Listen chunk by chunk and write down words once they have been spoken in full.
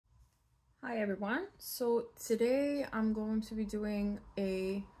Hi everyone, so today I'm going to be doing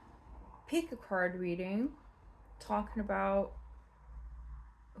a pick a card reading talking about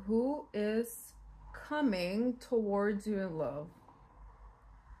who is coming towards you in love.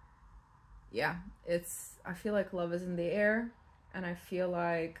 Yeah, I feel like love is in the air, and I feel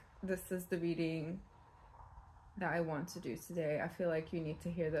like this is the reading that I want to do today. I feel like you need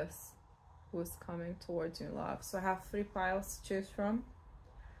to hear this. Who's coming towards you in love? So I have 3 piles to choose from.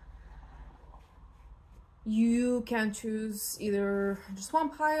 You can choose either just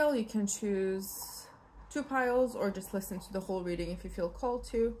 1 pile, you can choose 2 piles, or just listen to the whole reading if you feel called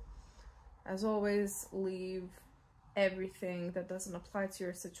to. As always, leave everything that doesn't apply to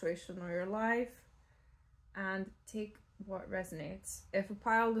your situation or your life and take what resonates. If a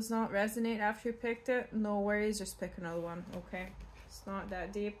pile does not resonate after you picked it, no worries, just pick another one, okay? It's not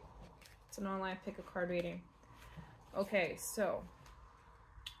that deep. It's an online pick a card reading. Okay, so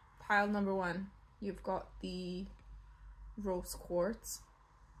pile number 1. You've got the rose quartz.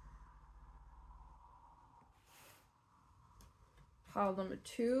 Pile number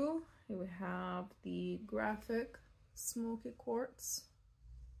 2, you would have the graphic smoky quartz.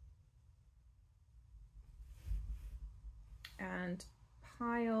 And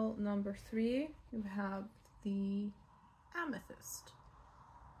pile number 3, you have the amethyst.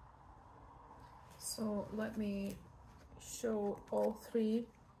 So let me show all 3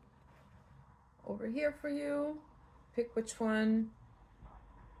 over here for you. Pick which one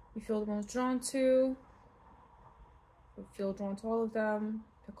you feel the most drawn to. If you feel drawn to all of them,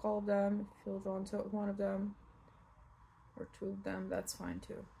 pick all of them. If you feel drawn to one of them or 2 of them, that's fine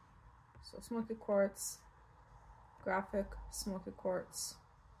too. So smoky quartz, graphic smoky quartz,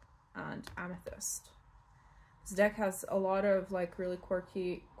 and amethyst. This deck has a lot of like really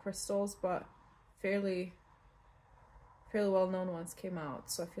quirky crystals, but fairly well-known ones came out,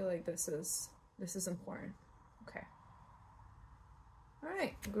 so I feel like this is important. Okay. All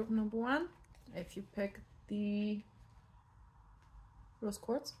right, group number 1. If you pick the rose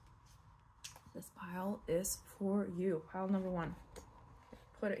quartz, this pile is for you. Pile number 1.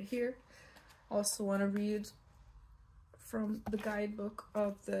 Put it here. Also want to read from the guidebook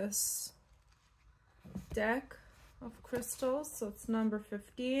of this deck of crystals. So it's number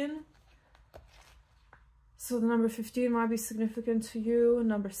 15. So the number 15 might be significant to you.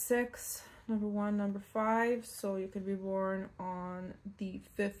 Number 6, number 1, number 5. So you could be born on the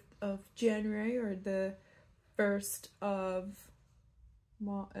 5th of January or the 1st of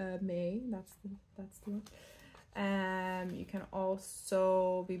May. That's the one. You can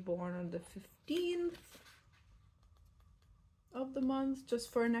also be born on the 15th of the month,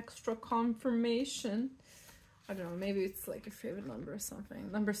 just for an extra confirmation. I don't know, maybe it's like your favorite number or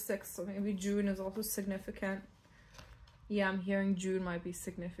something. Number 6, so maybe June is also significant. Yeah, I'm hearing June might be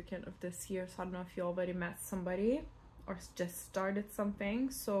significant of this year, so I don't know if you already met somebody or just started something.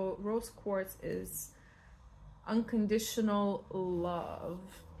 So rose quartz is unconditional love.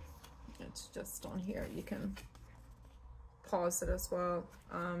 It's just on here. You can pause it as well.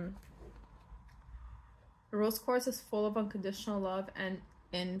 Rose quartz is full of unconditional love and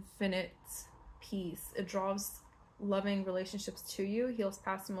infinite peace. It draws loving relationships to you, heals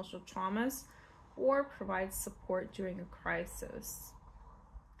past emotional traumas, or provides support during a crisis.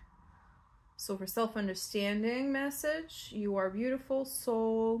 So for self-understanding message, you are a beautiful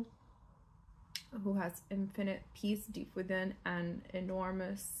soul who has infinite peace deep within and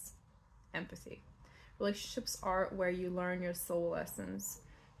enormous empathy. Relationships are where you learn your soul lessons,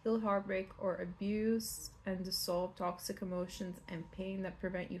 heal heartbreak or abuse, and dissolve toxic emotions and pain that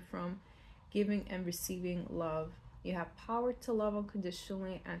prevent you from giving and receiving love. You have power to love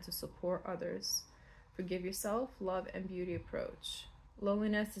unconditionally and to support others. Forgive yourself, love and beauty approach.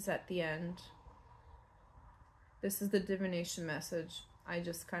 Loneliness is at the end. This is the divination message. I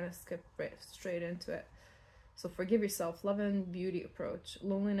just kind of skipped straight into it. So forgive yourself, love and beauty approach.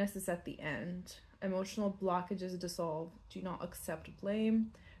 Loneliness is at the end. Emotional blockages dissolve. Do not accept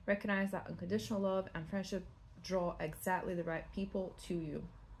blame. Recognize that unconditional love and friendship draw exactly the right people to you.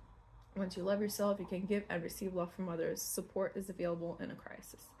 Once you love yourself, you can give and receive love from others. Support is available in a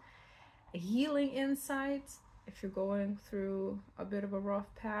crisis. A healing insight, if you're going through a bit of a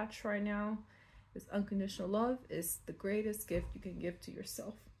rough patch right now, is unconditional love is the greatest gift you can give to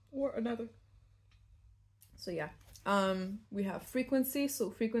yourself or another. So yeah, we have frequency. So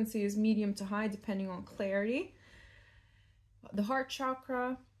frequency is medium to high depending on clarity. The heart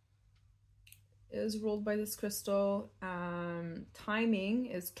chakra is ruled by this crystal. Timing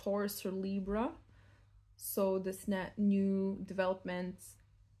is Taurus or Libra. So this new development,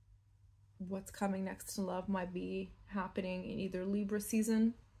 what's coming next in love, might be happening in either Libra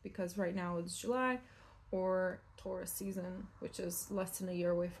season because right now it's July, or Taurus season, which is less than a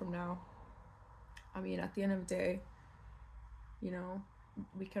year away from now. I mean, at the end of the day, you know,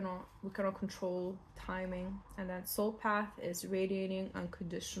 we cannot control timing. And then soul path is radiating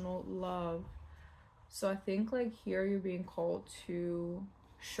unconditional love. So I think like here you're being called to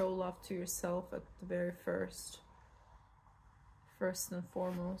show love to yourself at the very first and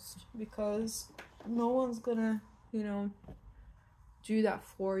foremost, because no one's gonna, you know, do that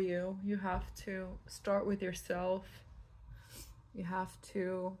for you. You have to start with yourself. You have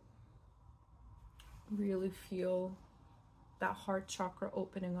to really feel that heart chakra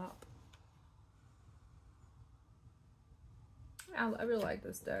opening up. I really like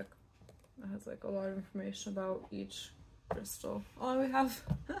this deck. It has like a lot of information about each crystal. Oh, we have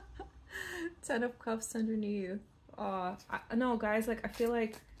 10 of Cups underneath. No, guys, like I feel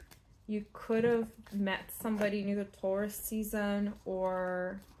like you could have met somebody in either Taurus season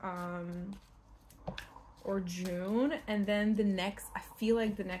or June, and then I feel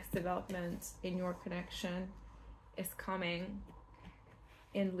like the next development in your connection is coming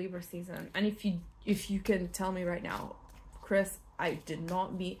in Libra season. And if you can tell me right now, Chris, I did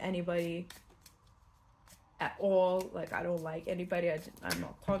not meet anybody at all, like I don't like anybody, I'm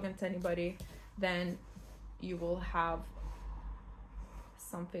not talking to anybody, then you will have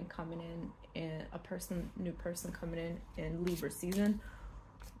something coming in new person coming in Libra season,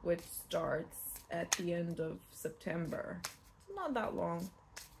 which starts at the end of September. It's not that long.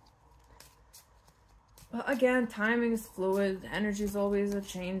 But again, timing is fluid, energy is always a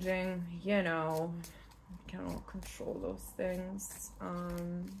changing, you know, you cannot control those things.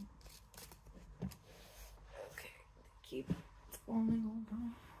 Okay, keep falling over.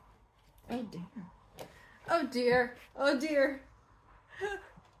 Oh dear. Oh dear. Oh dear.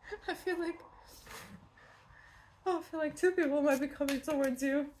 I feel like two people might be coming towards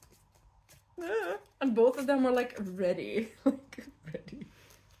you. And both of them are like ready. Like ready.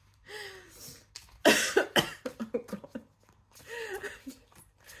 Oh god.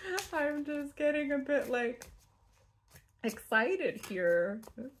 I'm just getting a bit like excited here.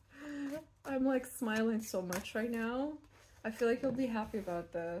 I'm like smiling so much right now. I feel like you'll be happy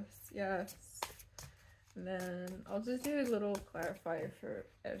about this. Yes. And then I'll just do a little clarifier for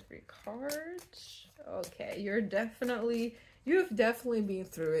every card. Okay, you've definitely been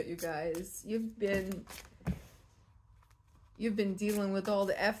through it, you guys. You've been dealing with all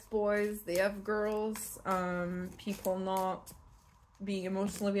the F-boys, the F-girls, people not being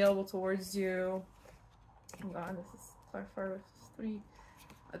emotionally available towards you. Oh god, this is clarifier with 3.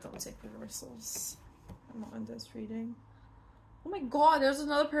 I don't take reversals. I'm not in this reading. Oh my god, there's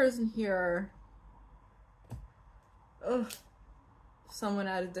another person here. Ugh. Someone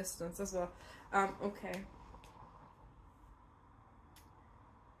at a distance as well. Okay.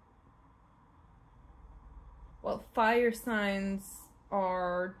 Well, fire signs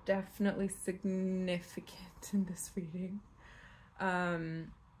are definitely significant in this reading. I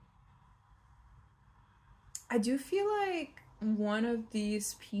do feel like one of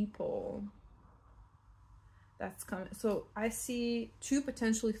these people that's coming. So I see 2,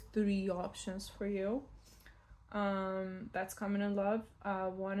 potentially 3 options for you. That's coming in love.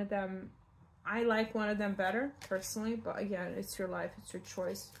 One of them, I like one of them better personally, but again, it's your life, it's your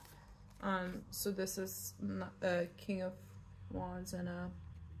choice. So this is a King of Wands and a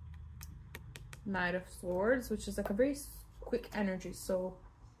Knight of Swords, which is like a very quick energy. So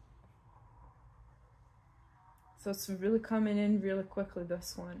it's really coming in really quickly,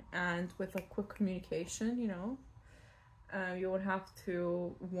 this one, and with like quick communication, you know. You won't have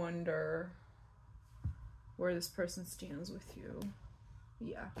to wonder where this person stands with you.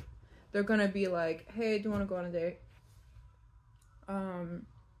 Yeah, they're gonna be like, hey, do you want to go on a date? And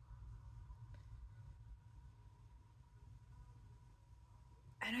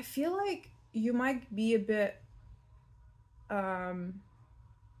I feel like you might be a bit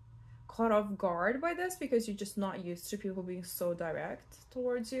caught off guard by this, because you're just not used to people being so direct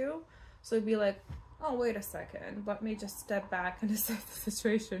towards you. So it'd be like, oh, wait a second, let me just step back and assess the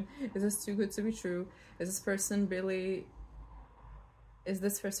situation. Is this too good to be true? Is this person really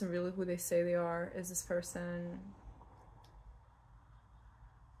who they say they are? Is this person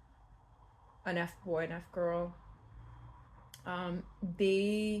an F-boy, an F-girl?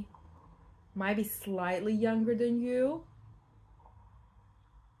 They might be slightly younger than you.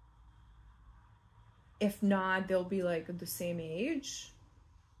 If not, they'll be like the same age.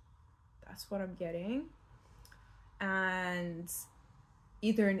 That's what I'm getting. And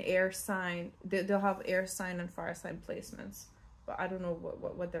either an air sign, they'll have air sign and fire sign placements, but I don't know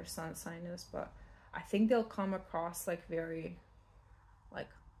what their sun sign is, but I think they'll come across like very like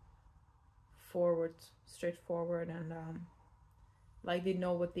straightforward, and like they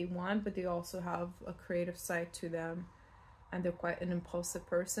know what they want, but they also have a creative side to them, and they're quite an impulsive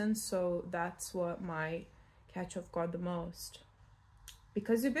person. So that's what might catch you off guard the most,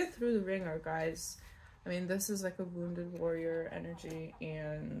 because you've been through the ringer, guys. I mean, this is like a wounded warrior energy,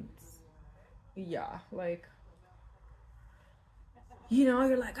 and yeah, like, you know,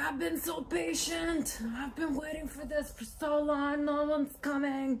 you're like, I've been so patient, I've been waiting for this for so long, no one's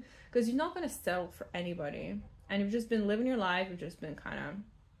coming, because you're not going to settle for anybody, and you've just been living your life. You've just been kind of,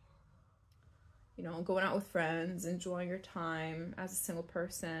 you know, going out with friends, enjoying your time as a single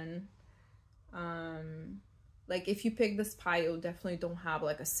person. Like, if you pick this pie, you definitely don't have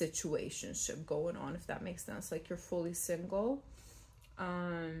like a situationship going on, if that makes sense. Like, you're fully single.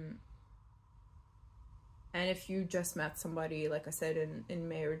 And if you just met somebody, like I said, in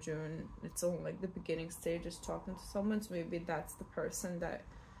May or June, it's only like the beginning stages talking to someone, so maybe that's the person that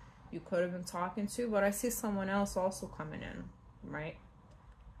you could have been talking to. But I see someone else also coming in, right?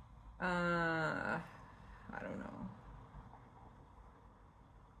 I don't know.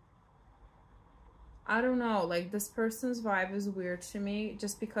 I don't know, like, this person's vibe is weird to me,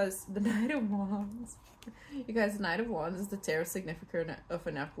 just because the Knight of Wands, you guys, the Knight of Wands is the tarot significant of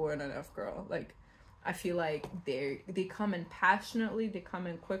an F boy and an F girl. Like, I feel like they come in passionately, they come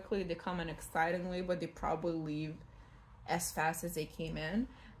in quickly, they come in excitingly, but they probably leave as fast as they came in.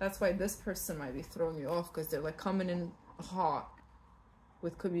 That's why this person might be throwing you off, because they're like coming in hot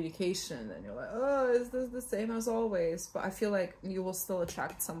with communication, and you're like, oh, is this the same as always? But I feel like you will still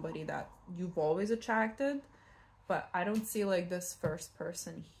attract somebody that you've always attracted. But I don't see like this first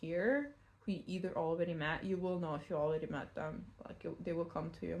person here who you either already met. You will know if you already met them, like they will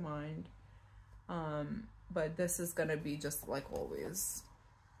come to your mind. But this is gonna be just like always,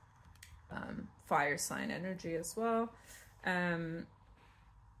 fire sign energy as well.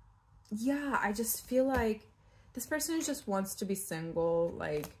 Yeah, I just feel like this person just wants to be single.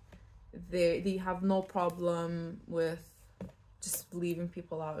 Like, they have no problem with just leaving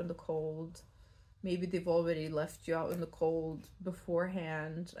people out in the cold. Maybe they've already left you out in the cold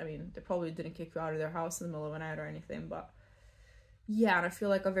beforehand. I mean, they probably didn't kick you out of their house in the middle of the night or anything, but yeah, and I feel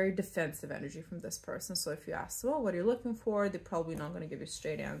like a very defensive energy from this person. So if you ask, well, what are you looking for? They're probably not going to give you a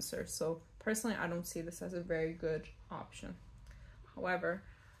straight answer. So personally, I don't see this as a very good option. However,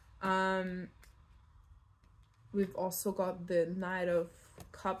 we've also got the Knight of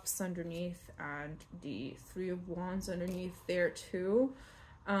Cups underneath and the Three of Wands underneath there too.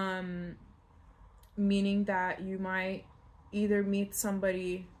 Meaning that you might either meet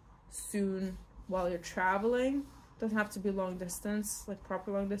somebody soon while you're traveling. Doesn't have to be long distance, like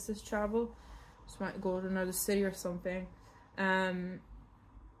proper long distance travel. Just might go to another city or something. And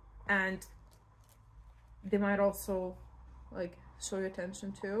they might also like show you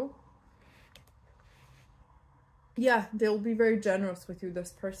attention too. Yeah, they'll be very generous with you,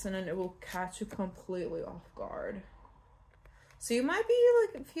 this person, and it will catch you completely off guard. So you might be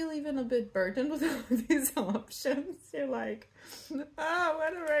like, feel even a bit burdened with all of these options. You're like, oh,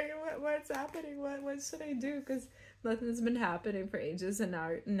 what's happening? What should I do? Because nothing's been happening for ages, and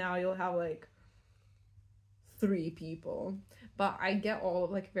now you'll have like 3 people. But I get all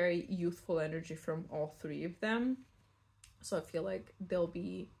of like very youthful energy from all 3 of them. So I feel like they'll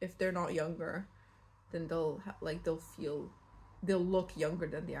be, if they're not younger, then they'll look younger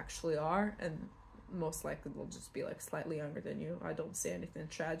than they actually are, and most likely they'll just be like slightly younger than you. I don't see anything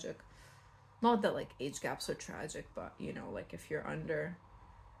tragic. Not that like age gaps are tragic, but you know, like if you're under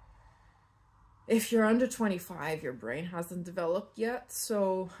 25, your brain hasn't developed yet.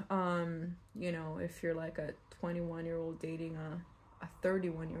 So you know, if you're like a 21-year-old dating a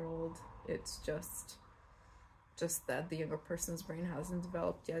 31-year-old, it's just that the younger person's brain hasn't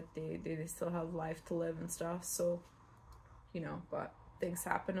developed yet. They still have life to live and stuff. So, you know, but things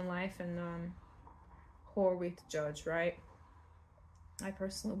happen in life, and who are we to judge, right? I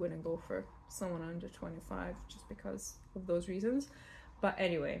personally wouldn't go for someone under 25 just because of those reasons. But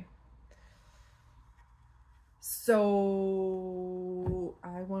anyway, so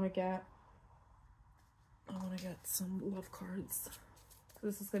I want to get some love cards.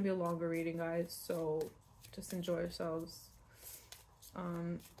 This is gonna be a longer reading, guys, so just enjoy yourselves.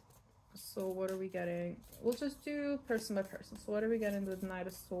 So what are we getting? We'll just do person by person. So what are we getting with Knight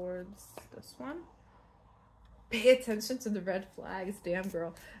of Swords? This one. Pay attention to the red flags. Damn,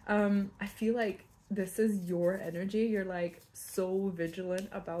 girl. I feel like this is your energy. You're like so vigilant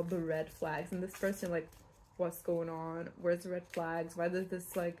about the red flags, and this person, like, what's going on? Where's the red flags? Why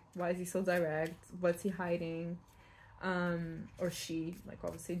is he so direct? What's he hiding? Or she, like,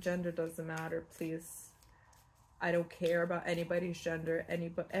 obviously gender doesn't matter, please. I don't care about anybody's gender.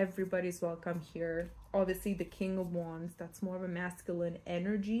 Everybody's welcome here. Obviously, the King of Wands, that's more of a masculine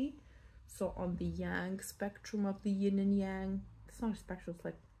energy. So on the yang spectrum of the yin and yang, it's not a spectrum, it's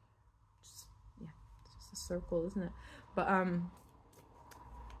like, just, yeah, it's just a circle, isn't it? But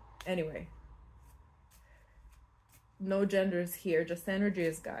anyway, no genders here, just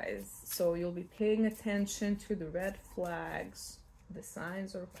energies, guys. So you'll be paying attention to the red flags. The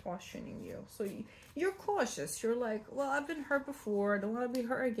signs are cautioning you. So you're cautious. You're like, well, I've been hurt before. I don't want to be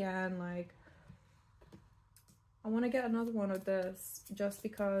hurt again. Like, I want to get another one of this just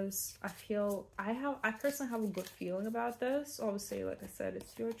because I feel I personally have a good feeling about this. Obviously, like I said,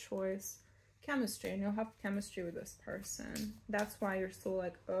 it's your choice. Chemistry, and you'll have chemistry with this person. That's why you're still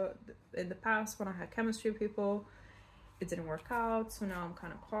like, in the past when I had chemistry with people, it didn't work out, so now I'm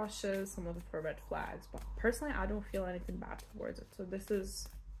kind of cautious. I'm looking for red flags, but personally I don't feel anything bad towards it. So this is,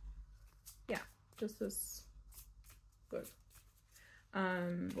 yeah, this is good.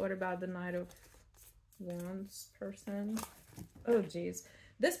 What about the Knight of Wands person? Oh geez,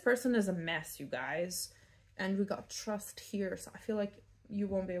 this person is a mess, you guys, and we got trust here, so I feel like you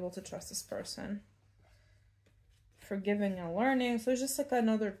won't be able to trust this person. Forgiving and learning, so it's just like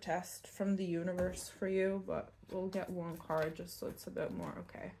another test from the universe for you, but we'll get one card just so it's a bit more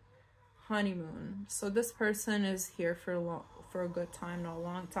okay. Honeymoon. So this person is here for a good time, not a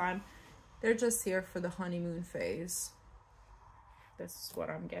long time. They're just here for the honeymoon phase. This is what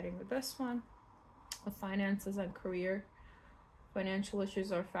I'm getting with this one. The finances and career. Financial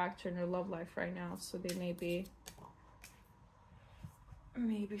issues are a factor in their love life right now, so they may be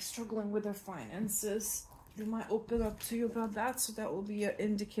struggling with their finances. They might open up to you about that, so that will be an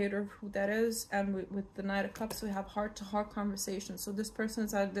indicator of who that is. And with the Knight of Cups, we have heart-to-heart conversations. So this person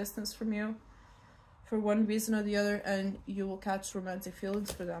is at a distance from you for one reason or the other, and you will catch romantic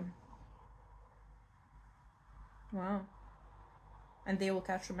feelings for them. Wow. And they will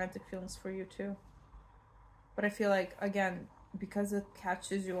catch romantic feelings for you too. But I feel like, again, because it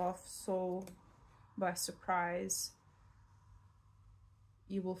catches you off so by surprise,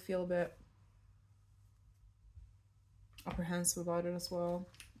 you will feel a bit apprehensive about it as well.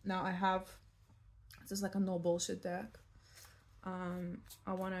 Now I have, this is like a no bullshit deck.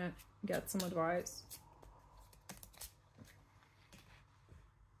 I want to get some advice.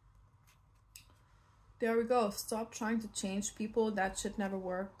 There we go. Stop trying to change people. That shit never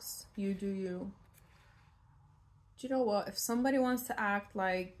works. You do you. Do you know what? If somebody wants to act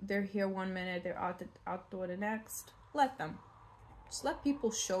like they're here one minute, they're out door the next, let them. Just let people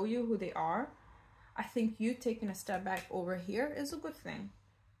show you who they are. I think you taking a step back over here is a good thing.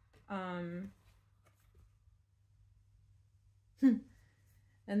 And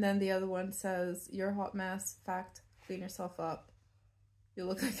then the other one says, you're a hot mess. Fact, clean yourself up. You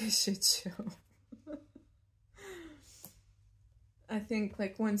look like a shit show. I think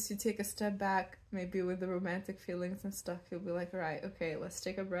like once you take a step back, maybe with the romantic feelings and stuff, you'll be like, all right, okay, let's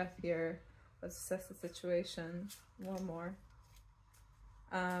take a breath here. Let's assess the situation. One more.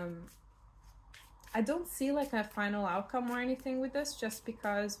 I don't see like a final outcome or anything with this, just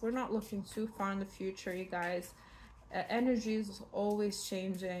because we're not looking too far in the future, you guys. Energy is always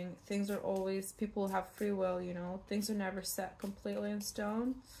changing. Things are always, people have free will, you know. Things are never set completely in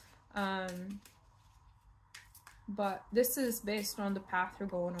stone. But this is based on the path you're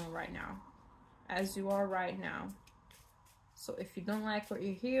going on right now, as you are right now. So if you don't like what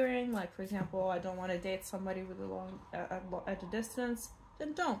you're hearing, like for example, I don't want to date somebody with at a distance,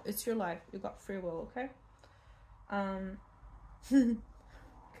 then don't. It's your life. You got free will, okay?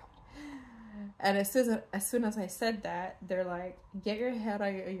 And as soon as I said that, they're like, get your head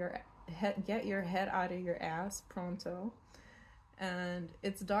out of your ass pronto. And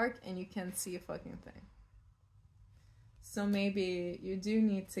it's dark and you can't see a fucking thing. So maybe you do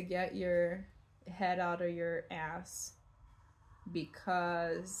need to get your head out of your ass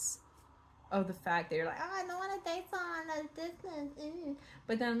because of the fact that you're like, oh, I don't want to date someone at a distance.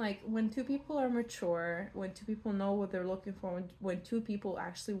 But then, like, when two people are mature, when two people know what they're looking for, when two people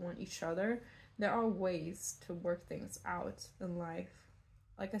actually want each other, there are ways to work things out in life.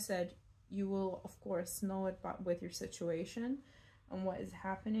 Like I said, you will, of course, know it with your situation and what is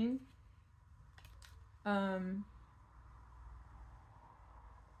happening.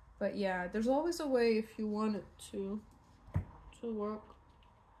 But yeah, there's always a way if you want it to work.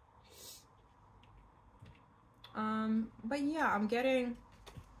 But yeah, I'm getting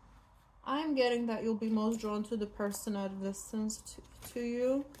that you'll be most drawn to the person at a distance to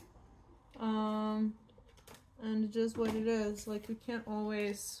you. And just what it is. Like, you can't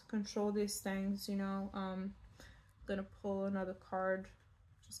always control these things, you know. I'm gonna pull another card.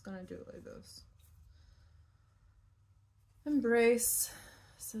 Just gonna do it like this. Embrace.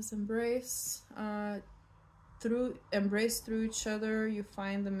 It says embrace. Through each other, you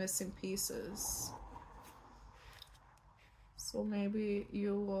find the missing pieces. So maybe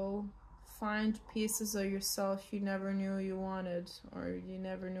you will find pieces of yourself you never knew you wanted, or you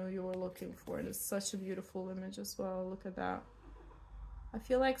never knew you were looking for. It's such a beautiful image as well. Look at that. I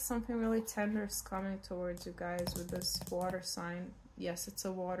feel like something really tender is coming towards you guys with this water sign. Yes, it's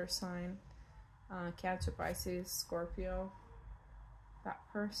a water sign. Cancer, Pisces, Scorpio. That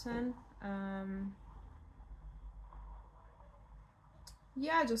person.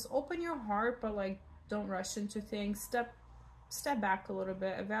 Yeah, just open your heart, but like don't rush into things. Step back a little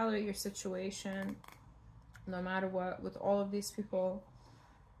bit, evaluate your situation, no matter what, with all of these people.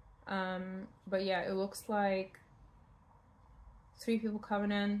 But yeah, it looks like 3 people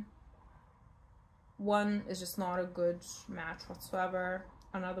coming in. 1 is just not a good match whatsoever.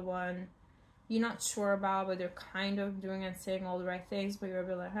 Another one you're not sure about, but they're kind of doing and saying all the right things, but you're a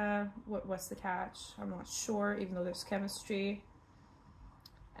bit like, what's the catch? I'm not sure, even though there's chemistry.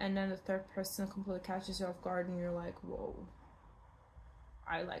 And then the 3rd person completely catches you off guard, and you're like, whoa,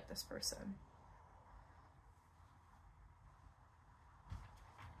 I like this person.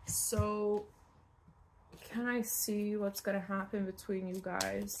 So can I see what's gonna happen between you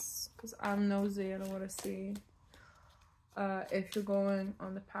guys? Because I'm nosy and I want to see if you're going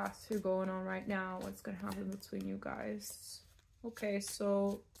on the path you're going on right now, what's gonna happen between you guys. Okay,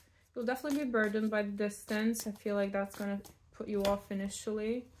 so you'll definitely be burdened by the distance. I feel like that's gonna put you off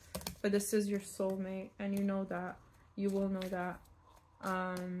initially, but this is your soulmate, and you know that. You will know that.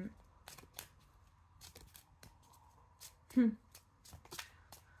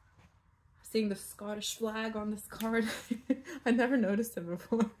 Seeing the Scottish flag on this card. I never noticed it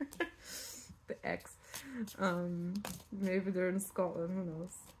before. The X. Maybe they're in Scotland, who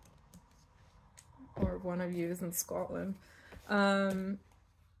knows? Or one of you is in Scotland. Yeah,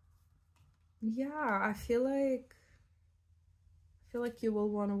 I feel like you will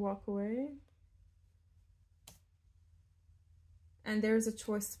want to walk away. And there's a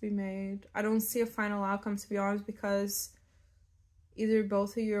choice to be made. I don't see a final outcome, to be honest, because either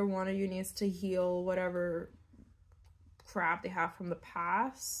both of you or one of you needs to heal whatever crap they have from the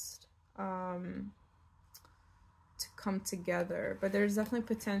past to come together. But there's definitely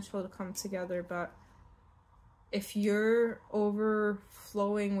potential to come together. But if you're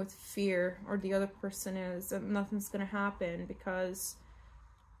overflowing with fear, or the other person is, then nothing's gonna happen, because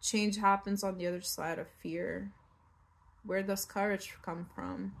change happens on the other side of fear. Where does courage come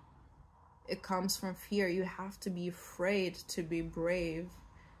from? It comes from fear. You have to be afraid to be brave,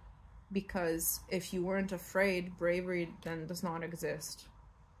 because if you weren't afraid, bravery then does not exist.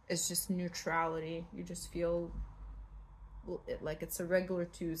 It's just neutrality. You just feel like it's a regular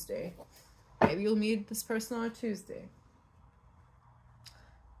Tuesday. Maybe you'll meet this person on a Tuesday.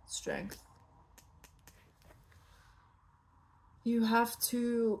 Strength. You have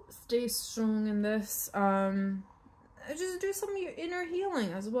to stay strong in this. Just do some of your inner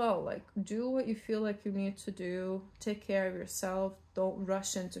healing as well. Like, do what you feel like you need to do. Take care of yourself. Don't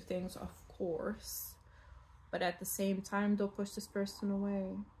rush into things, of course. But at the same time, don't push this person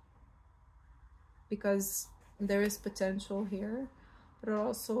away. Because there is potential here. But it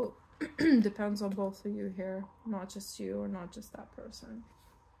also depends on both of you here. Not just you, or not just that person.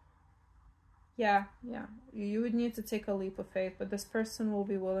 Yeah. You would need to take a leap of faith. But this person will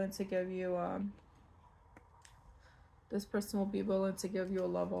be willing to give you... This person will be willing to give you a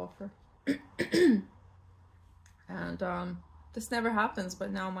love offer. And this never happens, but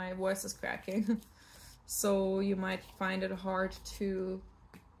now my voice is cracking. So you might find it hard to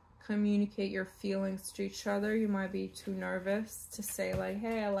communicate your feelings to each other. You might be too nervous to say like,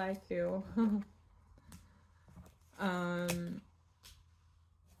 hey, I like you.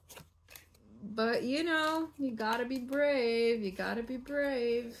 But you know, you gotta be brave. You gotta be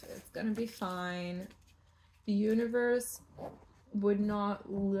brave. It's gonna be fine. The universe would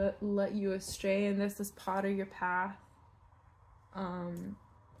not let you astray, and this is part of your path.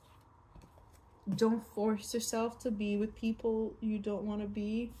 Don't force yourself to be with people you don't want to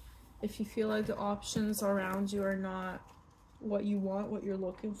be. If you feel like the options around you are not what you want, what you're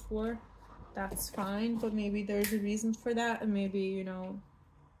looking for, that's fine. But maybe there's a reason for that, and maybe, you know,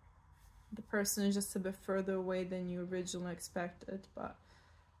 the person is just a bit further away than you originally expected. But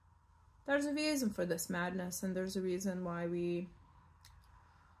there's a reason for this madness, and there's a reason why we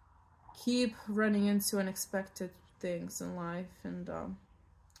keep running into unexpected things in life, and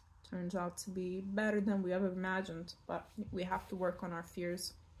turns out to be better than we ever imagined. But we have to work on our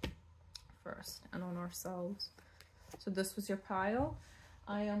fears first, and on ourselves. So this was your pile.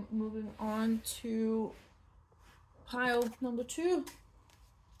 I am moving on to Pile number 2.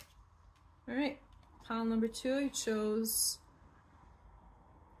 All right, pile number 2, you chose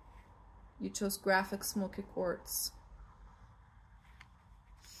graphic smoky quartz.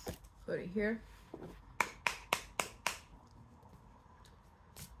 Put it here.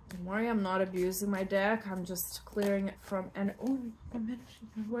 Don't worry, I'm not abusing my deck. I'm just clearing it from, and oh,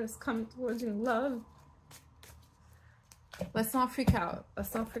 what is coming towards you, love. Let's not freak out.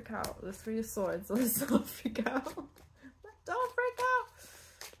 Let's not freak out. The 3 of Swords. Let's not freak out. Don't freak out.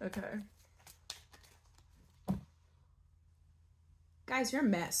 Okay. Guys, you're a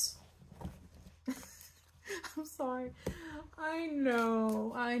mess. I'm sorry. I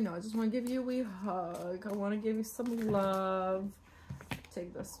know. I just want to give you a wee hug. I want to give you some love.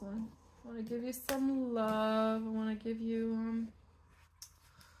 Take this one. I want to give you some love. I want to give you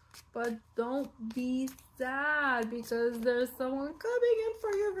but don't be sad because there's someone coming in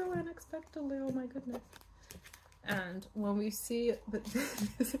for you really unexpectedly. Oh my goodness. And when we see, but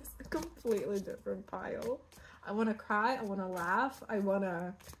this is a completely different pile. I want to cry, I want to laugh, I want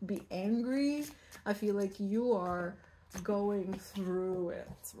to be angry. I feel like you are going through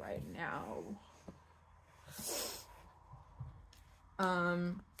it right now.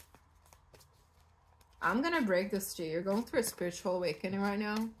 I'm gonna break this to you. You're going through a spiritual awakening right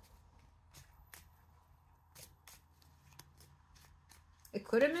now. It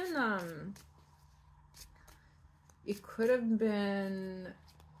could have been,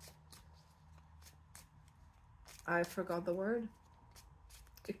 I forgot the word.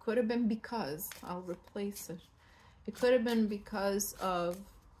 It could have been because, I'll replace it. It could have been because of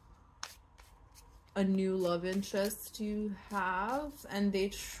a new love interest you have, and they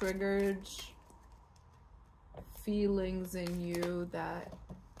triggered feelings in you that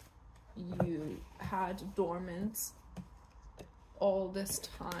you had dormant all this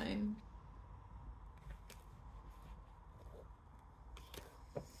time.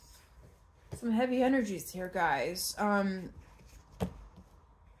 Some heavy energies here, guys.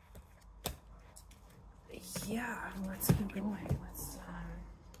 Yeah, let's keep going.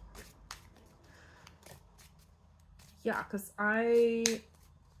 Yeah, because I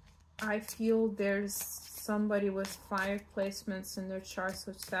feel there's somebody with 5 placements in their charts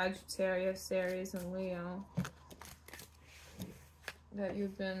with Sagittarius, Aries, and Leo that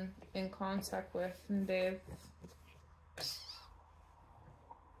you've been in contact with, and they've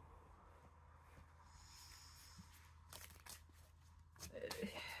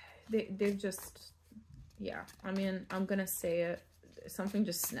just, yeah, I mean, I'm gonna say it, something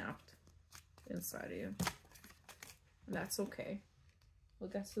just snapped inside of you. And that's okay. We'll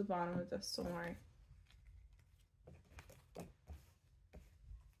get to the bottom of this, don't worry.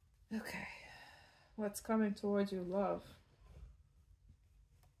 Okay, what's coming towards you, love?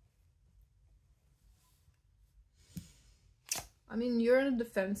 I mean, you're in a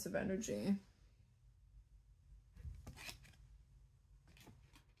defensive energy.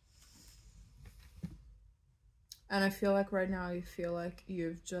 And I feel like right now you feel like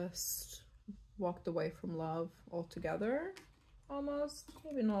you've just walked away from love altogether, almost.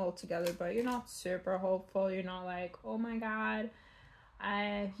 Maybe not altogether, but you're not super hopeful. You're not like, oh my god,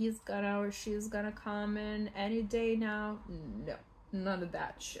 he's gonna or she's gonna come in any day now. No, none of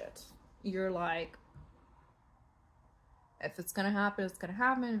that shit. You're like, if it's gonna happen, it's gonna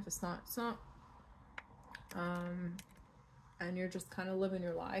happen. If it's not, it's not. And you're just kind of living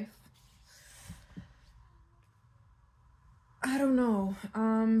your life. I don't know.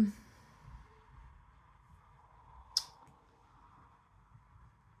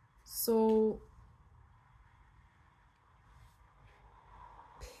 So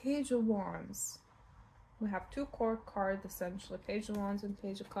Page of Wands. We have 2 court cards essentially. Page of Wands and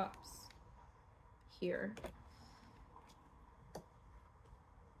Page of Cups. Here.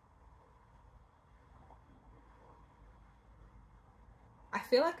 I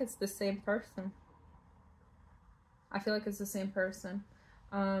feel like it's the same person. I feel like it's the same person.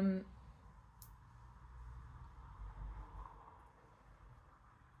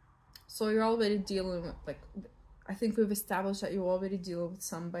 So you're already dealing with, like, I think we've established that you're already dealing with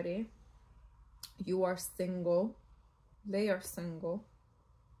somebody. You are single. They are single.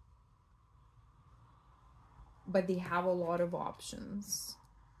 But they have a lot of options.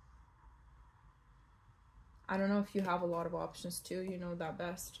 I don't know if you have a lot of options too, you know that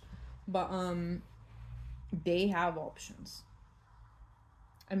best. But they have options.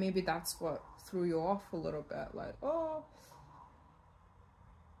 And maybe that's what threw you off a little bit. Like, oh.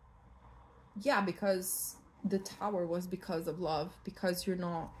 Yeah, because the Tower was because of love. Because you're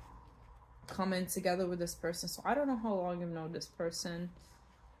not coming together with this person. So I don't know how long you've known this person.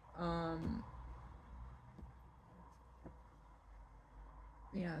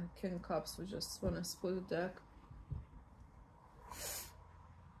 Yeah, King of Cups would just want to split the deck.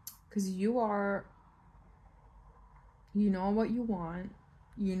 Because you know what you want.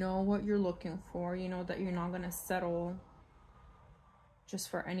 You know what you're looking for. You know that you're not going to settle just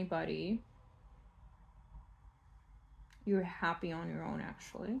for anybody. You're happy on your own,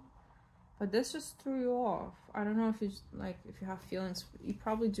 actually. But this just threw you off. I don't know if you like, if you have feelings. You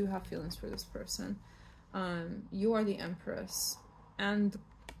probably do have feelings for this person. You are the Empress and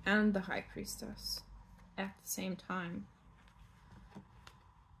the High Priestess at the same time.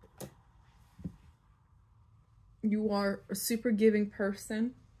 You are a super giving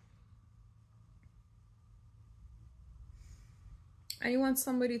person. And you want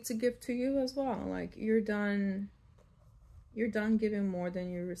somebody to give to you as well. Like, you're done giving more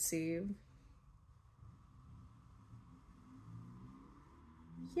than you receive.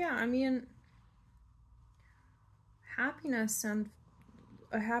 Yeah, I mean, happiness and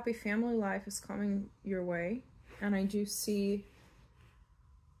a happy family life is coming your way. And I do see,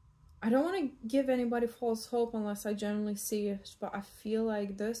 I don't want to give anybody false hope unless I genuinely see it, but I feel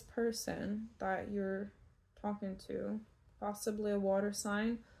like this person that you're talking to, possibly a water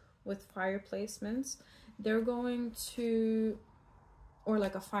sign with fire placements, they're going to, or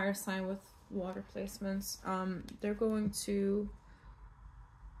like a fire sign with water placements, they're going to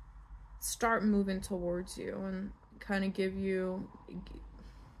start moving towards you and kind of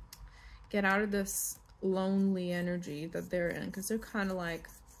get out of this lonely energy that they're in, because they're kind of like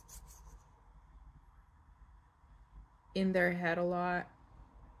in their head a lot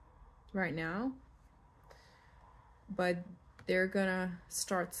right now, but they're gonna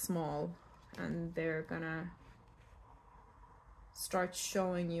start small and they're gonna start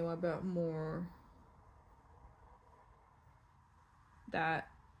showing you a bit more that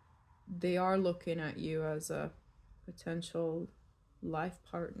they are looking at you as a potential life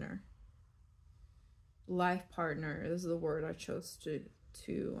partner. Life partner is the word I chose to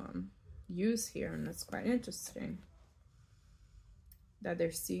use here, and it's quite interesting that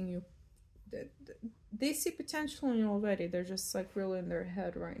they're seeing you, that they see potential in you already. They're just like really in their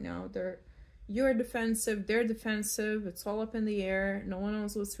head right now. You're defensive, they're defensive, it's all up in the air, no one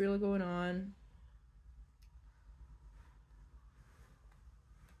knows what's really going on.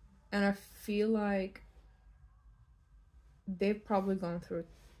 And I feel like they've probably gone through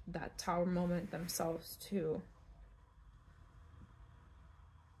that tower moment themselves too.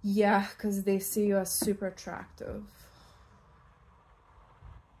 Yeah, because they see you as super attractive.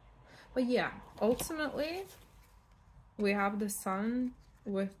 But yeah, ultimately, we have the Sun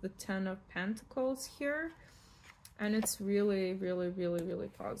with the 10 of Pentacles here. And it's really, really, really, really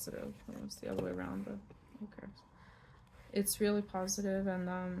positive. Well, it's the other way around, but who cares? It's really positive, and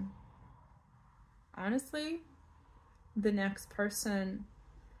honestly, the next person,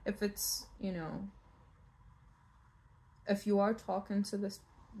 if it's, you know, if you are talking to this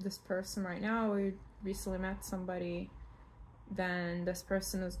person right now, or you recently met somebody, then this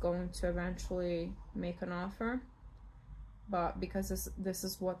person is going to eventually make an offer. But because this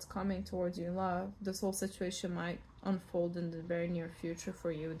is what's coming towards you in love, this whole situation might unfold in the very near future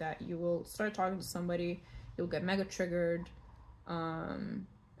for you, that you will start talking to somebody, you'll get mega triggered,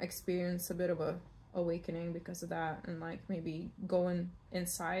 experience a bit of a awakening because of that, and like maybe going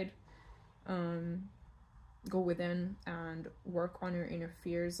inside, go within and work on your inner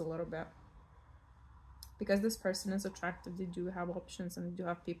fears a little bit. Because this person is attractive, they do have options and they do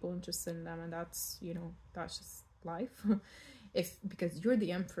have people interested in them, and that's, you know, that's just life. Because you're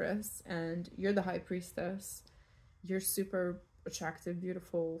the Empress and you're the High Priestess, you're super attractive,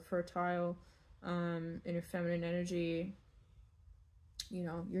 beautiful, fertile, in your feminine energy, you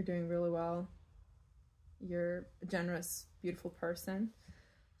know, you're doing really well, you're a generous, beautiful person.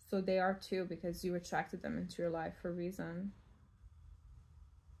 So they are too, because you attracted them into your life for a reason.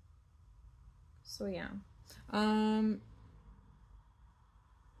 So yeah.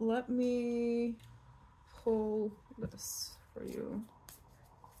 Let me pull this for you.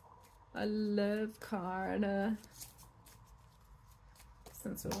 A love card.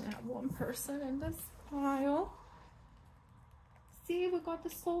 Since we only have one person in this pile. See, we got the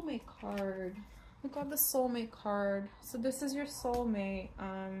soulmate card. We got the soulmate card. So this is your soulmate.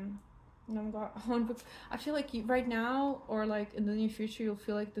 I feel like right now, or like in the near future, you'll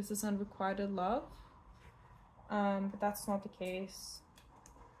feel like this is unrequited love. But that's not the case.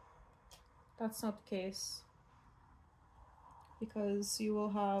 That's not the case. Because you will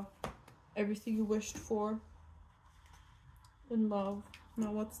have everything you wished for in love.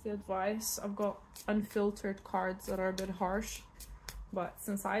 Now, what's the advice? I've got unfiltered cards that are a bit harsh. But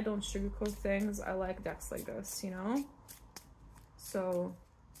since I don't sugarcoat things, I like decks like this, you know? So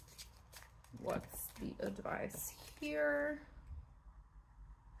what's the advice here?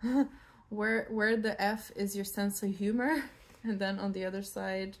 where the F is your sense of humor, and then on the other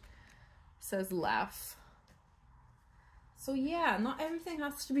side says laugh. So yeah, not everything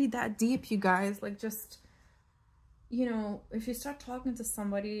has to be that deep, you guys. Like, just, you know, if you start talking to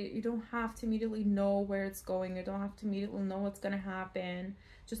somebody, you don't have to immediately know where it's going. You don't have to immediately know what's gonna happen.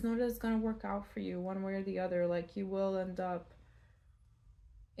 Just know that it's gonna work out for you one way or the other. Like, you will end up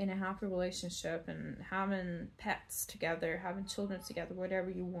in a happy relationship and having pets together, having children together, whatever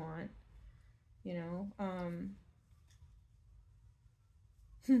you want, you know.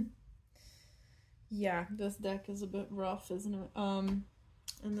 Yeah, this deck is a bit rough, isn't it? And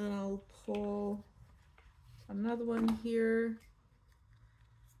then I'll pull another one here.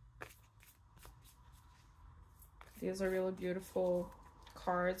 These are really beautiful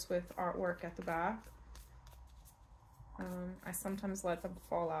cards with artwork at the back. I sometimes let them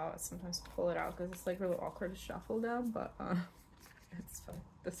fall out. I sometimes pull it out because it's like really awkward to shuffle them, but it's fine.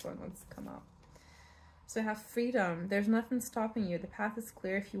 This one wants to come out. So I have freedom. There's nothing stopping you. The path is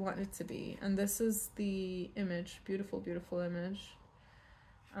clear if you want it to be. And this is the image. Beautiful, beautiful image.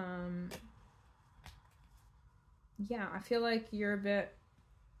 Yeah, I feel like you're a bit...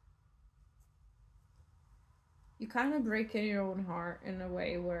 You kind of break in your own heart in a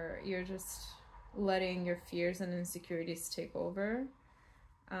way where you're just letting your fears and insecurities take over,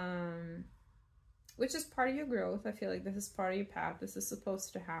 which is part of your growth. I feel like this is part of your path. This is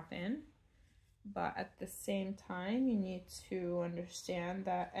supposed to happen, but at the same time you need to understand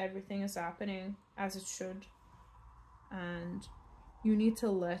that everything is happening as it should, and you need to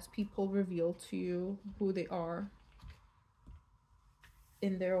let people reveal to you who they are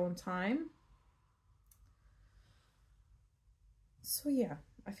in their own time. So yeah,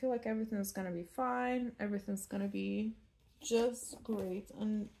 I feel like everything's gonna be fine. Everything's gonna be just great.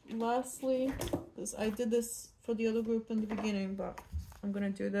 And lastly, because I did this for the other group in the beginning, but I'm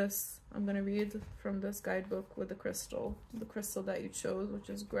gonna do this. I'm gonna read from this guidebook with the crystal that you chose, which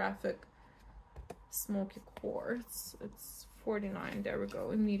is Graphic Smoky Quartz. It's 49. There we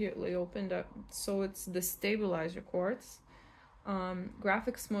go. Immediately opened up. So it's the Stabilizer Quartz.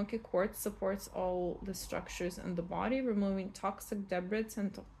 Graphic Smoky Quartz supports all the structures in the body, removing toxic debris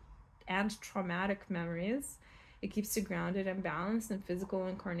and traumatic memories. It keeps you grounded and balanced in physical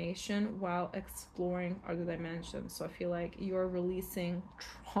incarnation while exploring other dimensions. So I feel like you're releasing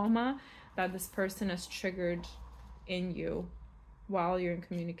trauma that this person has triggered in you while you're in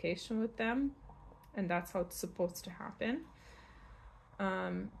communication with them, and that's how it's supposed to happen.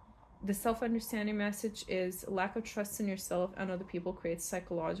 The self-understanding message is lack of trust in yourself and other people creates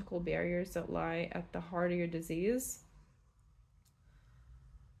psychological barriers that lie at the heart of your disease.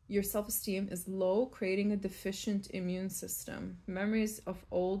 Your self-esteem is low, creating a deficient immune system. Memories of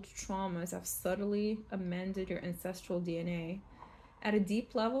old traumas have subtly amended your ancestral DNA. At a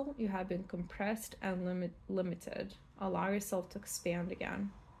deep level, you have been compressed and limited. Allow yourself to expand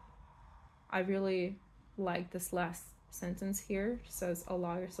again. I really like this last sentence here. It says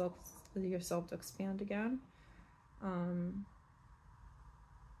allow yourself to expand again.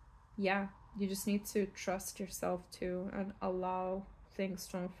 Yeah, you just need to trust yourself too and allow things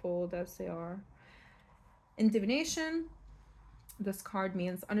to unfold as they are. In divination, this card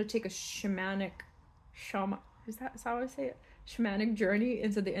means undertake a shamanic journey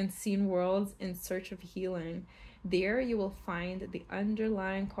into the unseen worlds in search of healing. There you will find the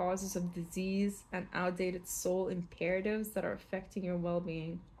underlying causes of disease and outdated soul imperatives that are affecting your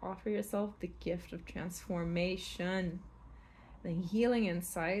well-being. Offer yourself the gift of transformation. The healing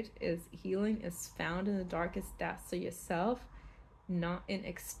insight is healing is found in the darkest depths of yourself, not in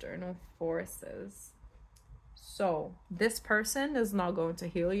external forces. So this person is not going to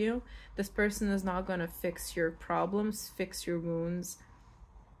heal you. This person is not going to fix your problems, fix your wounds.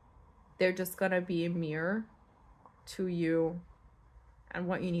 They're just going to be a mirror to you and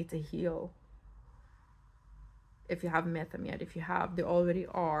what you need to heal. If you haven't met them yet, if you have, they already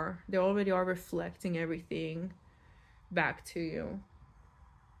are reflecting everything back to you.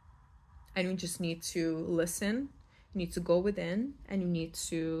 And you just need to listen. You need to go within, and you need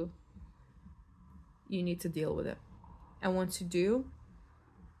to deal with it. And once you do,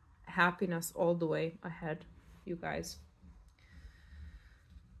 happiness all the way ahead, you guys.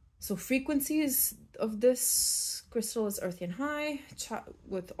 So frequencies of this crystal is earthy and high,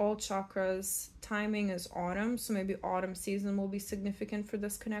 with all chakras. Timing is autumn, so maybe autumn season will be significant for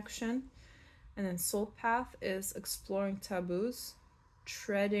this connection. And then soul path is exploring taboos,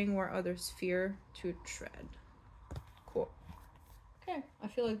 treading where others fear to tread. Cool. Okay, I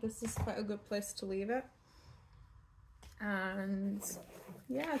feel like this is quite a good place to leave it. And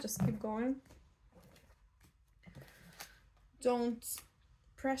yeah, just keep going. Don't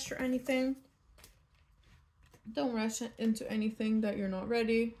pressure anything. Don't rush into anything that you're not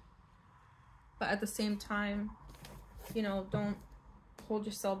ready. But at the same time, you know, don't hold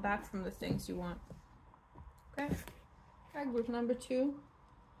yourself back from the things you want. Okay? Alright, group number 2.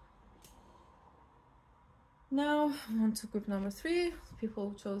 Now, on to group number 3. People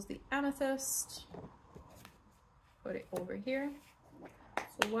who chose the amethyst. Put it over here.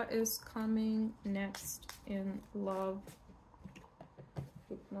 So what is coming next in love?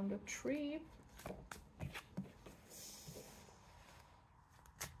 Group number 3.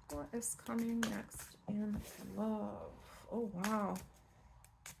 What is coming next in love? Oh, wow.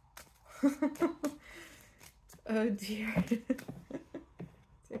 Oh, dear. Take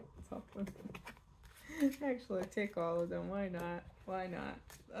the top one. Actually, take all of them. Why not? Why not?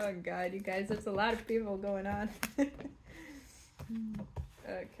 Oh, God, you guys, there's a lot of people going on.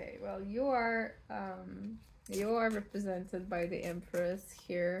 Okay, well, you are represented by the Empress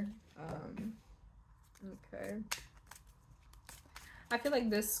here. Okay. I feel like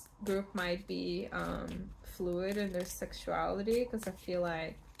this group might be fluid in their sexuality, because I feel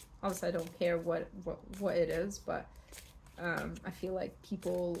like, obviously I don't care what it is, but I feel like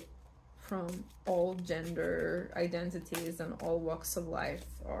people from all gender identities and all walks of life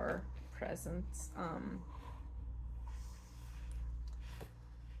are present.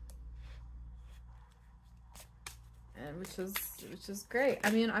 And which is great.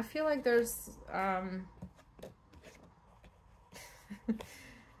 I mean, I feel like there's oh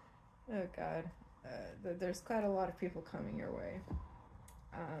God, there's quite a lot of people coming your way.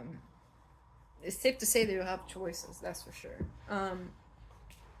 It's safe to say that you have choices, that's for sure.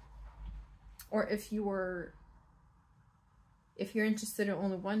 Or if you're interested in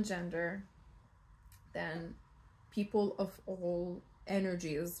only one gender, then people of all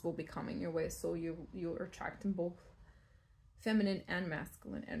energies will be coming your way. So you're attracting both feminine and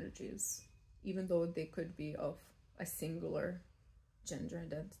masculine energies, even though they could be of a singular gender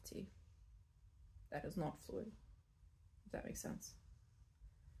identity that is not fluid, if that makes sense.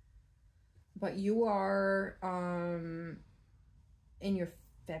 But you are in your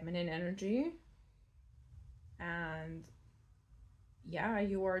feminine energy, and yeah,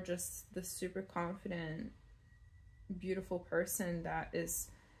 you are just the super confident, beautiful person that is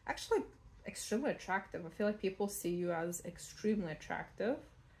actually extremely attractive. I feel like people see you as extremely attractive,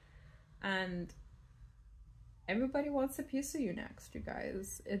 and everybody wants a piece of you next, you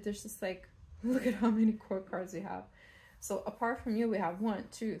guys. There's just like, look at how many core cards we have. So apart from you, we have 1,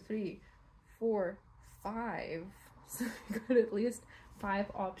 2, 3, 4, 5. So you got at least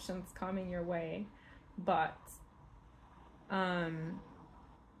 5 options coming your way. But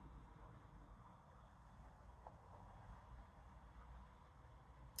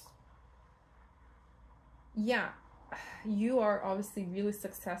yeah, you are obviously really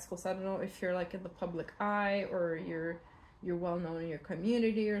successful. So I don't know if you're like in the public eye, or you're well known in your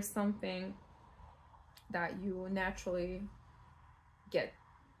community or something, that you naturally get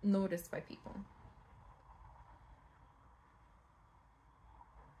noticed by people.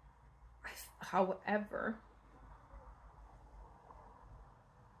 However,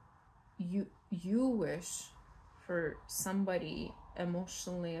 you wish for somebody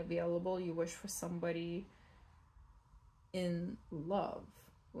emotionally available. You wish for somebody in love,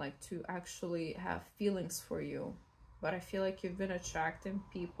 like to actually have feelings for you. But I feel like you've been attracting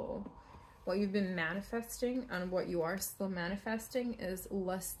people. What you've been manifesting and what you are still manifesting is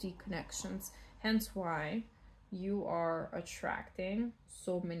lusty connections. Hence why you are attracting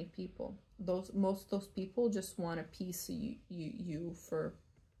so many people. Most of those people just want a piece of you for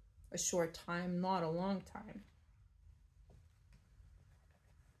a short time, not a long time.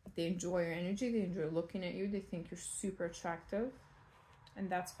 They enjoy your energy, they enjoy looking at you, they think you're super attractive,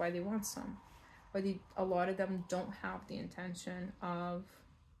 and that's why they want some. But a lot of them don't have the intention of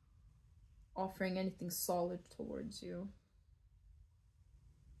offering anything solid towards you.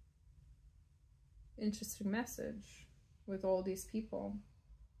 Interesting message with all these people.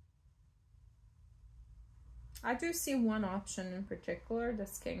 I do see one option in particular,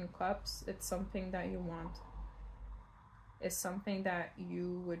 this King of Cups. It's something that you want. It's something that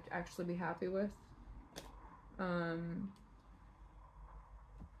you would actually be happy with. And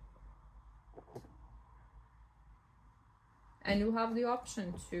you have the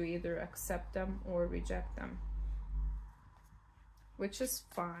option to either accept them or reject them, which is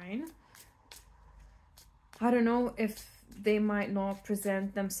fine. I don't know if they might not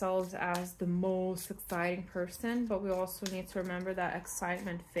present themselves as the most exciting person, but we also need to remember that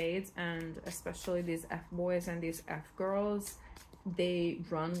excitement fades, and especially these F-boys and these F-girls, they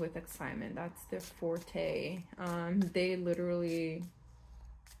run with excitement. That's their forte. They literally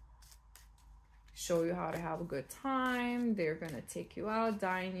show you how to have a good time. They're gonna take you out,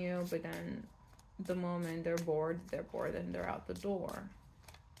 dine you, but then the moment they're bored and they're out the door.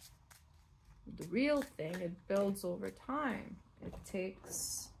 The real thing, it builds over time. It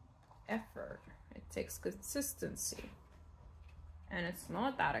takes effort. It takes consistency. And it's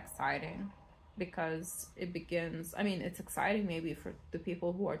not that exciting because it begins, I mean, it's exciting maybe for the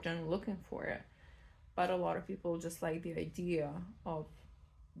people who are generally looking for it, but a lot of people just like the idea of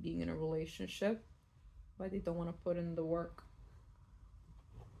being in a relationship, but they don't want to put in the work,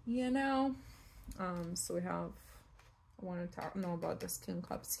 you know. So we have, I want to know about this King of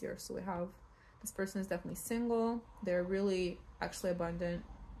Cups here. So we have, this person is definitely single. They're really actually abundant.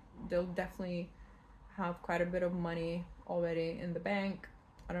 They'll definitely have quite a bit of money already in the bank.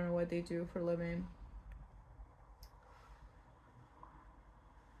 I don't know what they do for a living.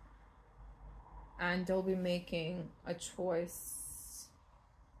 And they'll be making a choice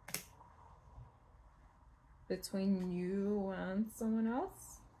between you and someone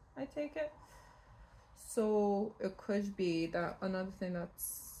else, I take it. So it could be that another thing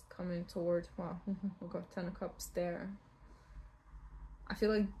that's coming towards, wow, we got 10 of Cups there. I feel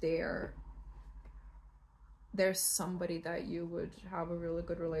like there's somebody that you would have a really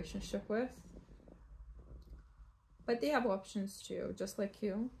good relationship with, but they have options too, just like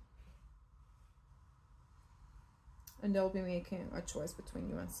you. And they'll be making a choice between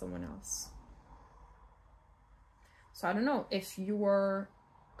you and someone else. So I don't know if you are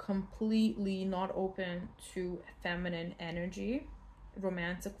completely not open to feminine energy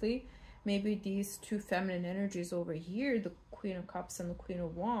romantically. Maybe these two feminine energies over here, the Queen of Cups and the Queen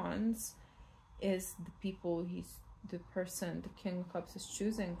of Wands, is the people the person the King of Cups is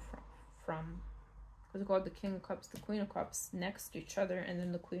choosing from. Because we got the King of Cups, the Queen of Cups next to each other, and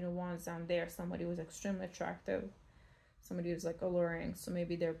then the Queen of Wands down there. Somebody who's extremely attractive, somebody who's like alluring. So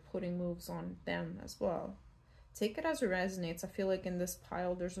maybe they're putting moves on them as well. Take it as it resonates. I feel like in this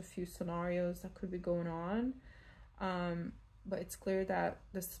pile there's a few scenarios that could be going on, but it's clear that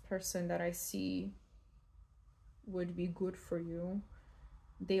this person that I see would be good for you.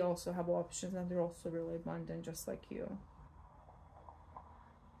 They also have options and they're also really abundant, just like you.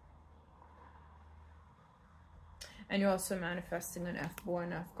 And you're also manifesting an F-boy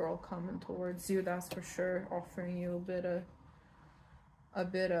and F-girl coming towards you, that's for sure, offering you a bit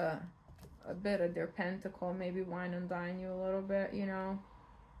of their pentacle, maybe wine and dine you a little bit, you know.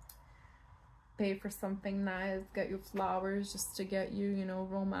 Pay for something nice, get you flowers just to get you, you know,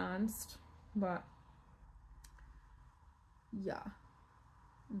 romanced. But yeah,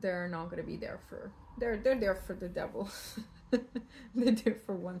 they're not gonna be there for, they're there for the devil. They're there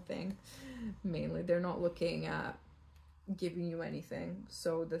for one thing mainly. They're not looking at giving you anything.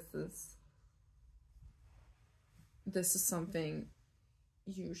 So this is something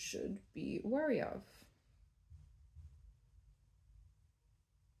you should be wary of.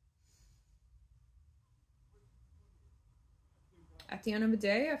 At the end of the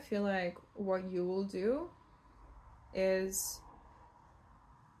day, I feel like what you will do is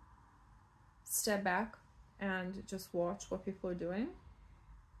step back and just watch what people are doing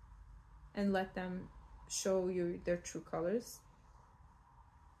and let them show you their true colors.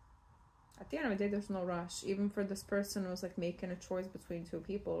 At the end of the day, there's no rush. Even for this person who's like making a choice between two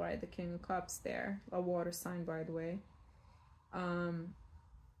people, right? The King of Cups there, a water sign, by the way.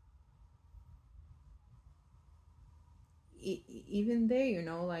 Even they, you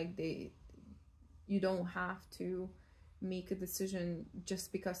know, like you don't have to make a decision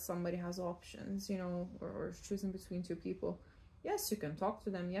just because somebody has options, you know, or choosing between two people. Yes, you can talk to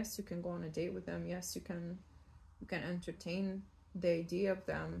them. Yes, you can go on a date with them. Yes, you can entertain the idea of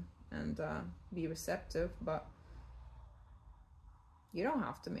them and be receptive, but you don't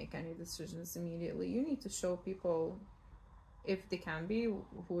have to make any decisions immediately. You need to show people, if they can be,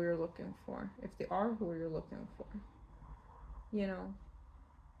 who you're looking for, if they are who you're looking for, you know.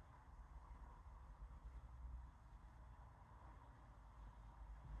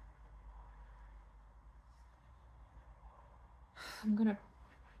 I'm gonna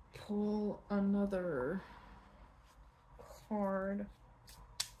pull another card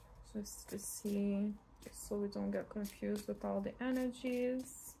just to see, so we don't get confused with all the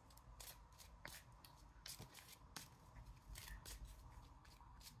energies.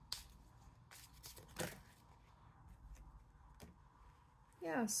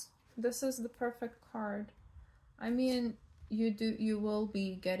 Yes, this is the perfect card. I mean, you will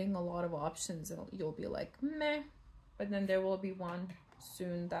be getting a lot of options and you'll be like, meh, but then there will be one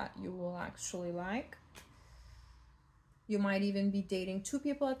soon that you will actually like. You might even be dating 2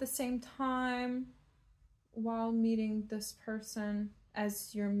 people at the same time while meeting this person,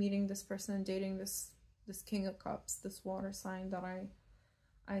 as you're meeting this person and dating this King of Cups, this water sign that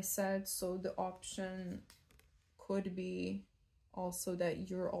I said. So the option could be also that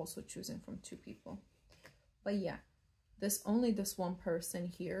you're also choosing from 2 people. But yeah, only this one person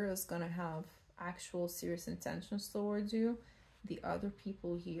here is gonna have actual serious intentions towards you. The other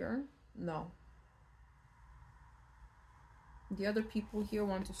people here, no. The other people here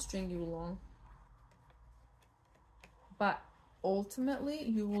want to string you along. But ultimately,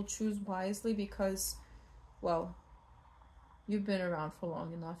 you will choose wisely because, well, you've been around for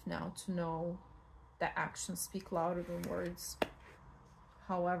long enough now to know that actions speak louder than words.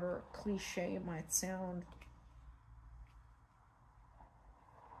 However cliche it might sound.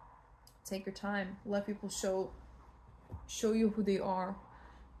 Take your time. Let people show you who they are.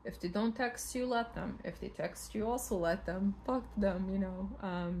 If they don't text you, let them. If they text you, also let them. Fuck them, you know.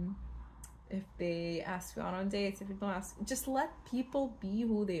 If they ask you out on dates, if you don't ask, just let people be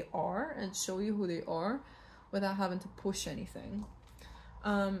who they are and show you who they are without having to push anything.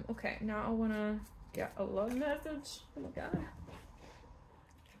 Okay, now I wanna get a love message. Oh my god.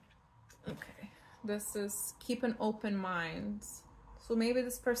 Okay, this is keep an open mind. So maybe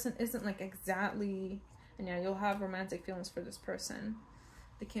this person isn't like exactly, and yeah, you'll have romantic feelings for this person,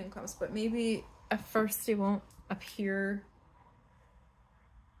 the King of Cups, but maybe at first they won't appear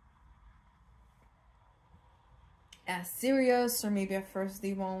as serious, or maybe at first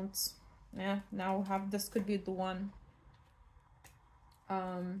they won't. Yeah, now we'll have, this could be the one.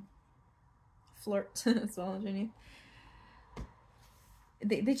 Flirt as well, Jenny.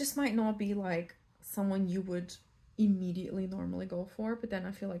 They just might not be like someone you would immediately normally go for, but then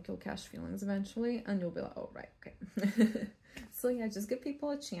I feel like you'll catch feelings eventually and you'll be like, oh right, okay. So yeah, just give people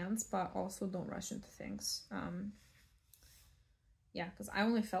a chance, but also don't rush into things. Yeah, because I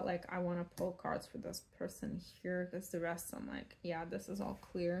only felt like I want to pull cards for this person here, because the rest I'm like, yeah, this is all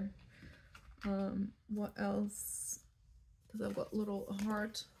clear. What else? Because I've got little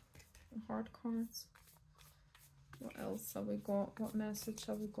heart cards. What else have we got? What message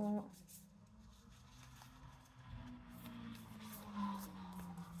have we got?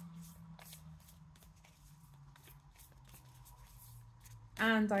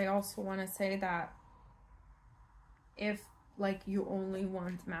 And I also want to say that if like you only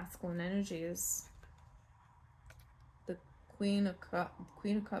want masculine energies, the Queen of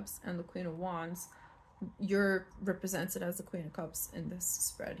Cups and the Queen of Wands, you're represented as the Queen of Cups in this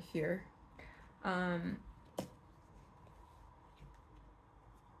spread here. And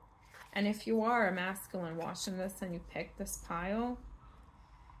if you are a masculine watching this and you pick this pile,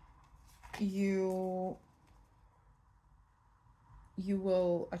 you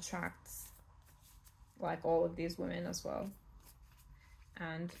will attract like all of these women as well.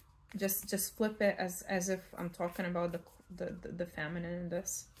 And just flip it as if I'm talking about the feminine in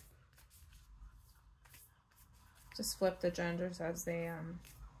this. Just flip the genders as they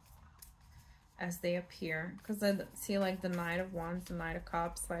appear, because I see like the Knight of Wands, the Knight of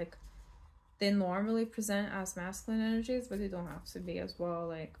Cups, like they normally present as masculine energies, but they don't have to be as well.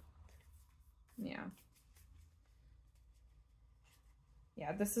 Like, yeah,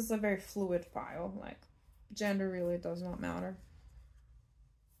 this is a very fluid file. Like, gender really does not matter.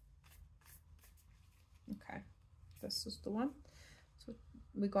 Okay, this is the one. So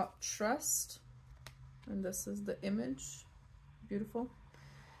we got trust, and this is the image. Beautiful.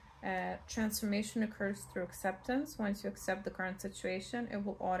 Transformation occurs through acceptance. Once you accept the current situation, it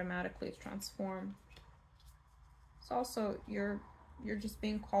will automatically transform. So also you're just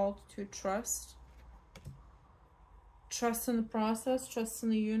being called to trust in the process, trust in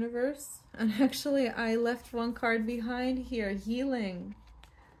the universe. And actually I left one card behind here, healing.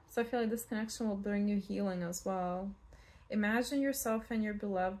 So I feel like this connection will bring you healing as well. Imagine yourself and your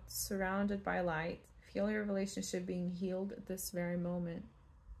beloved surrounded by light. Feel your relationship being healed at this very moment.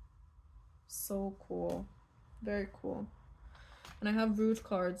 So cool. Very cool. And I have root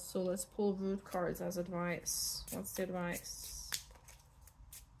cards, so let's pull root cards as advice. What's the advice?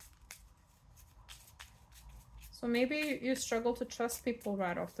 So maybe you struggle to trust people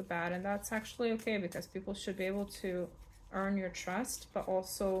right off the bat, and that's actually okay, because people should be able to earn your trust. But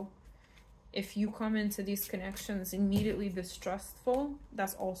also, if you come into these connections immediately distrustful,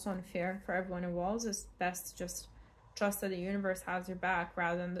 that's also unfair for everyone involved. It's best to just trust that the universe has your back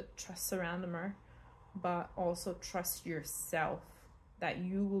rather than the trust around them, but also trust yourself that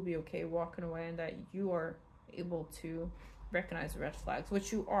you will be okay walking away and that you are able to recognize the red flags,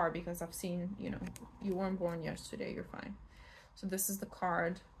 which you are, because I've seen, you know, you weren't born yesterday, you're fine. So this is the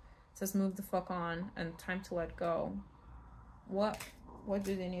card. It says move the fuck on and time to let go. What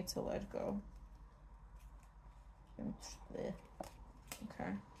do they need to let go?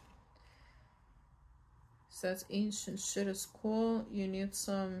 Okay. Says ancient shit is cool. You need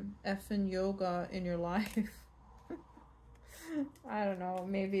some effing yoga in your life. I don't know.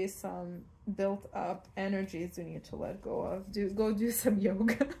 Maybe some built up energies you need to let go of. Go do some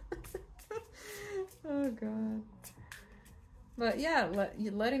yoga. Oh god. But yeah,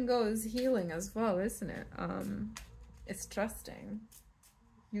 letting go is healing as well, isn't it? It's trusting.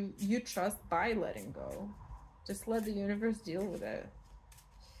 You trust by letting go. Just let the universe deal with it.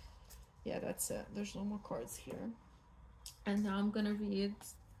 Yeah, that's it. There's no more cards here. And now I'm gonna read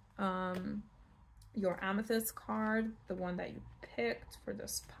your amethyst card, the one that you picked for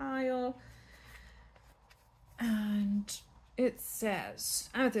this pile. And it says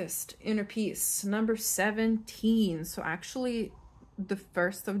amethyst, inner peace, number 17. So actually the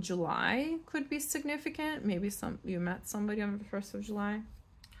 1st of July could be significant. Maybe you met somebody on the 1st of July.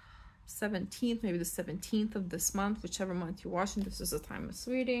 17th, maybe the 17th of this month, whichever month you're watching. This is a timeless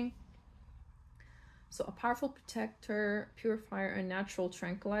reading. So a powerful protector, purifier, and natural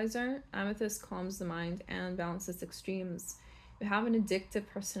tranquilizer. Amethyst calms the mind and balances extremes. You have an addictive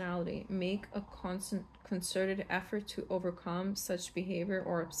personality. Make a concerted effort to overcome such behavior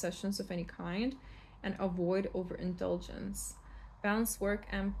or obsessions of any kind and avoid overindulgence. Balance work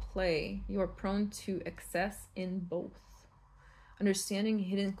and play. You are prone to excess in both. Understanding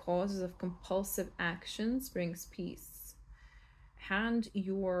hidden causes of compulsive actions brings peace. Hand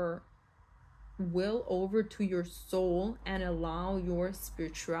your will over to your soul and allow your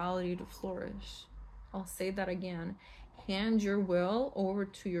spirituality to flourish. I'll say that again. Hand your will over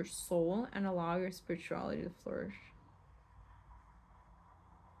to your soul and allow your spirituality to flourish.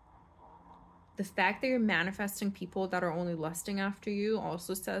 The fact that you're manifesting people that are only lusting after you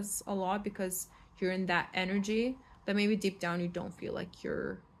also says a lot, because you're in that energy that maybe deep down you don't feel like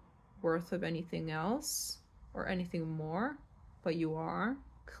you're worth of anything else or anything more, but you are,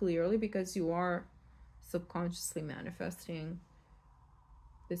 clearly, because you are subconsciously manifesting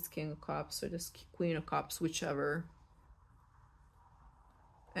this King of Cups or this Queen of Cups, whichever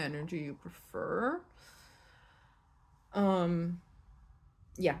energy you prefer.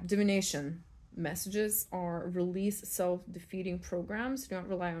 Yeah, divination messages are release self-defeating programs. Do not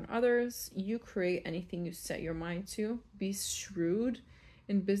rely on others. You create anything you set your mind to. Be shrewd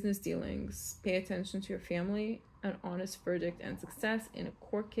in business dealings. Pay attention to your family. An honest verdict and success in a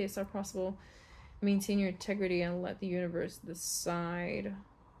court case are possible. Maintain your integrity and let the universe decide.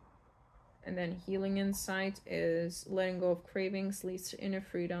 And then healing insight is letting go of cravings leads to inner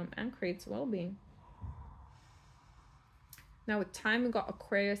freedom and creates well-being. Now with time, we got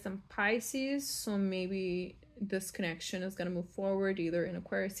Aquarius and Pisces, so maybe this connection is going to move forward either in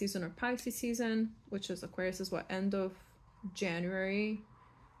Aquarius season or Pisces season, which is Aquarius is what, end of January,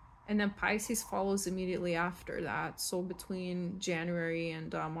 and then Pisces follows immediately after that, so between January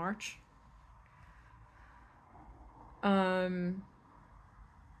and March. And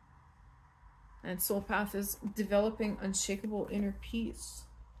Soul Path is developing unshakable inner peace.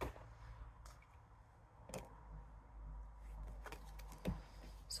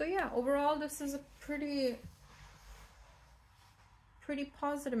 So yeah, overall, this is a pretty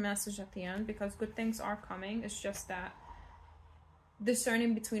positive message at the end, because good things are coming. It's just that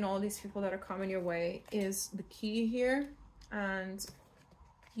discerning between all these people that are coming your way is the key here, and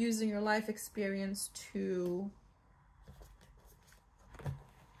using your life experience to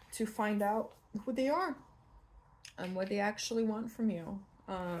find out who they are and what they actually want from you.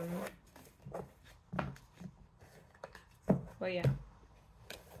 But yeah,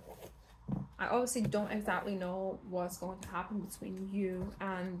 I obviously don't exactly know what's going to happen between you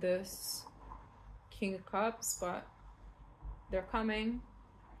and this King of Cups, but they're coming,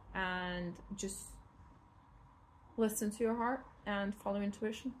 and just listen to your heart and follow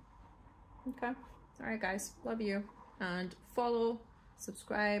intuition. Okay? Alright guys, love you. And follow,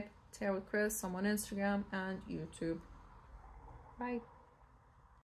 subscribe, Tarot with Chris. I'm on Instagram and YouTube. Bye.